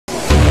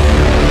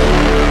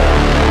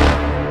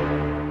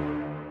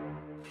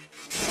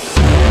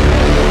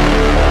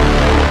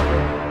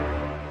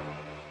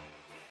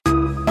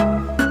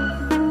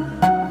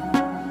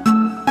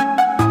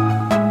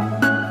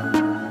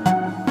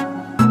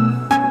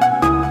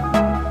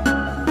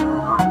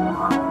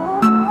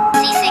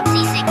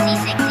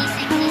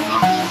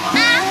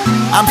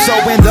I'm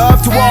showing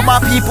love to all my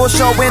people,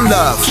 showing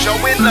love.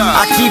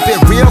 I keep it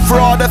real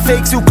for all the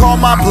fakes who call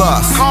my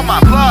bluff.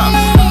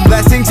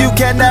 Blessings you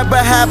can never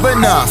have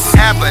enough.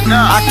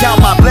 I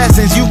count my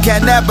blessings, you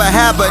can never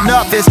have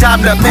enough. It's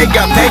time to pay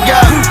up, pay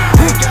up.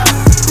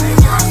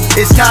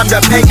 It's time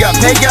to pay up,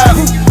 pay up.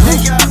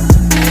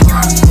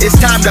 It's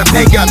time to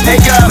pay up,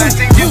 pay up.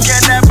 Blessings you can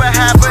never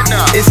have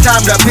enough. It's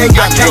time to pay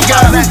up, pay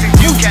up.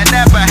 Blessings you can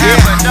never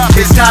have enough.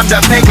 It's time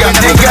to pay up,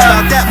 pay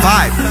up. That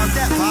vibe.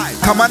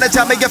 Come on and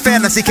tell me your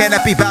fantasy, can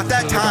it be about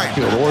that time?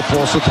 Orr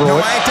wants to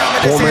throw it.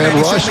 Four-man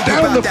rush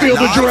down the field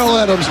to Jerell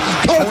Adams.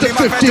 Caught at the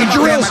 15.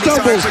 Jerell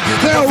stumbles.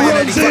 Now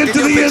runs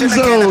into the end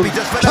zone.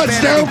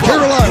 Touchdown,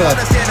 Carolina.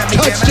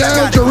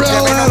 Touchdown,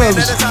 Jerell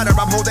Adams.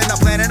 I'm holding a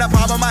plan and a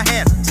palm in my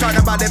hand.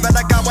 Starting by living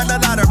like I won the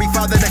lottery.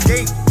 Father the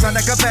king. Son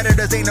of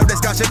competitors, ain't no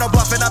discussion, no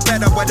bluffing. I'm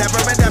better.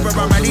 Whatever, endeavor,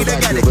 I'm ready to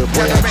get it.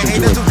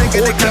 Haters who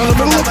thinking they down the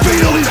middle of the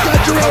field. He's got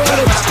Jerell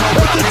Adams.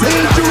 At the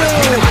 10,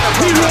 Jerell.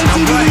 He runs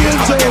into the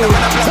end zone.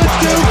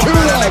 Touchdown,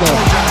 Carolina.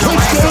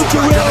 Touchdown,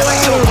 Jerell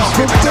Adams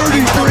from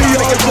 33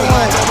 yards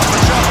out.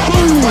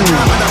 Boom.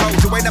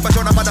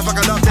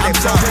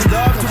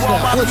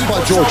 Blitz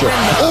by Georgia.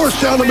 Orr's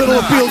down the middle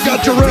of the field.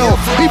 Got Jerell.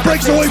 He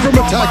breaks away from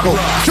a tackle.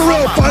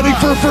 Jerell fighting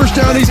for a first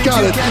down. He's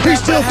got it. He's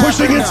still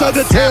pushing inside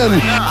the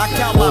 10.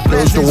 Orr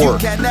goes to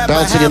work.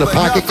 Bouncing in a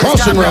pocket.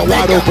 Crossing route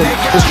wide open.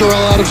 It's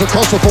Jerell Adams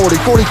across the 40,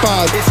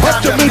 45.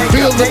 Up to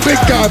midfield. The big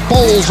guy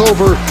bowls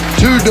over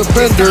two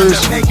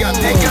defenders.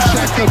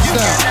 Shotgun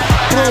snap.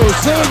 Throws.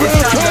 Third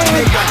round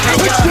try.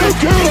 Touchdown,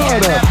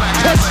 Carolina.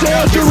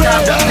 Touchdown,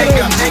 Jerell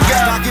Adams.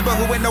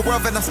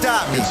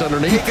 It's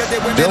underneath.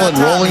 Dillon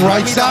rolling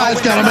right side.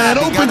 Got a man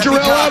open.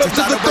 Jerell Adams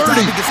at the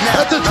 30.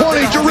 At the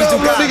 20. Jerell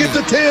running at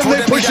the 10.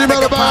 They push him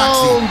out of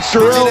bounds.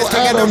 Jerell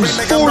Adams,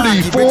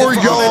 44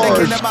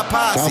 yards.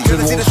 Thompson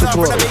wants to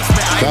throw.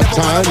 That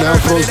time now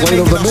throws late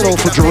over the middle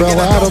for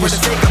Jerell Adams.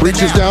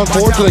 Reaches down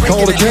for it. Do they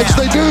call it a catch?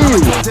 They do.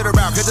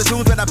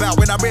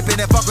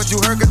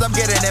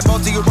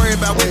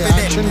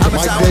 Action to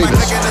Mike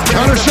Davis.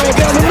 Counter shot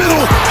down the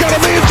middle. Got a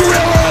man,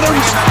 Jerell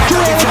Adams.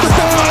 Jerell at the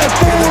 5.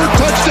 Forward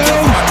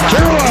touchdown,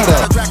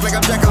 Carolina.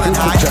 Good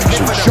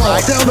protection. Shaw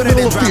down the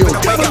middle of the field.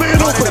 Got a man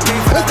open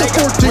at the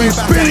 14.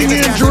 Spinning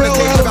in, Jerell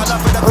Adams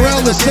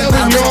around the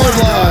 7-yard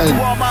line.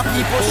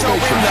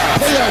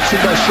 Play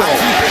action by Shaw.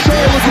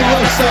 Shaw looking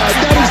left side.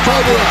 Got his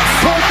tight end.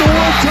 Caught the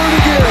one, turn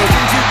again.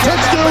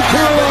 Touchdown,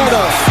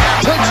 Carolina.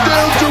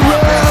 Touchdown,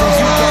 Jerell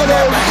Adams.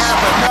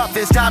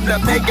 It's time to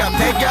pay up,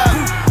 pay up.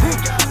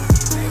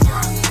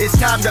 It's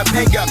time to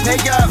pay up, pay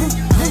up.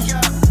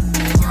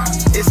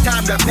 It's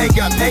time to pay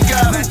up, pay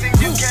up.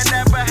 You can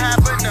never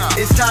have enough.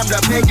 It's time to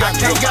pay up,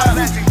 pay up.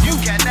 You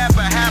can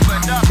never have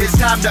enough. It's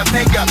time to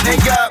pay up, pay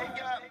up.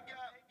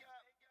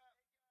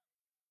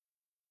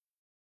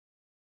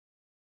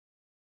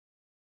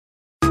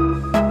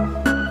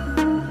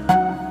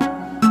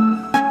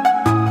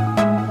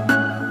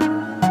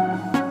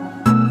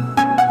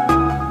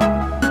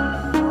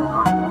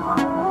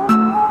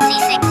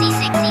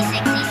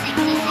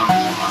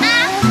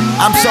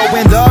 I'm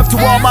showing love to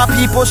all my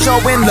people,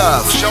 showing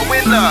love.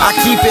 I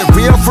keep it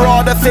real for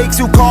all the fakes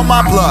who call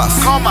my bluff.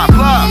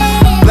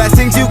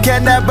 Blessings you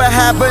can never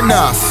have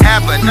enough.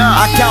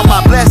 I count my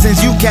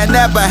blessings, you can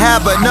never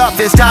have enough.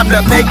 It's time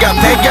to pay up,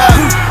 pay up.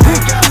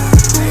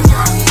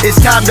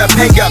 It's time to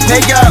pay up,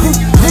 pay up.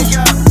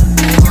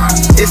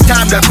 It's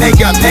time to pay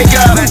up, pay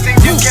up.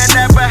 Blessings you can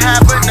never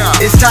have enough.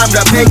 It's time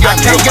to pay up,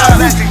 pay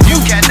up. Blessings you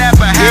can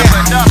never have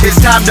enough.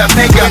 It's time to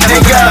pay up,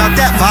 pay up.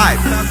 That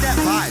vibe.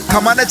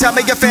 Come on and tell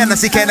me your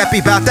fantasy, can it be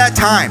about that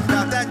time?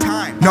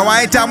 No,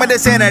 I ain't down with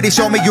insanity,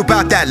 show me you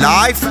about that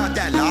life.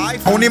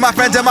 Only my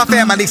friends and my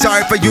family,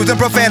 sorry for using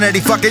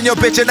profanity. Fucking your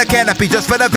bitch in the canopy just for the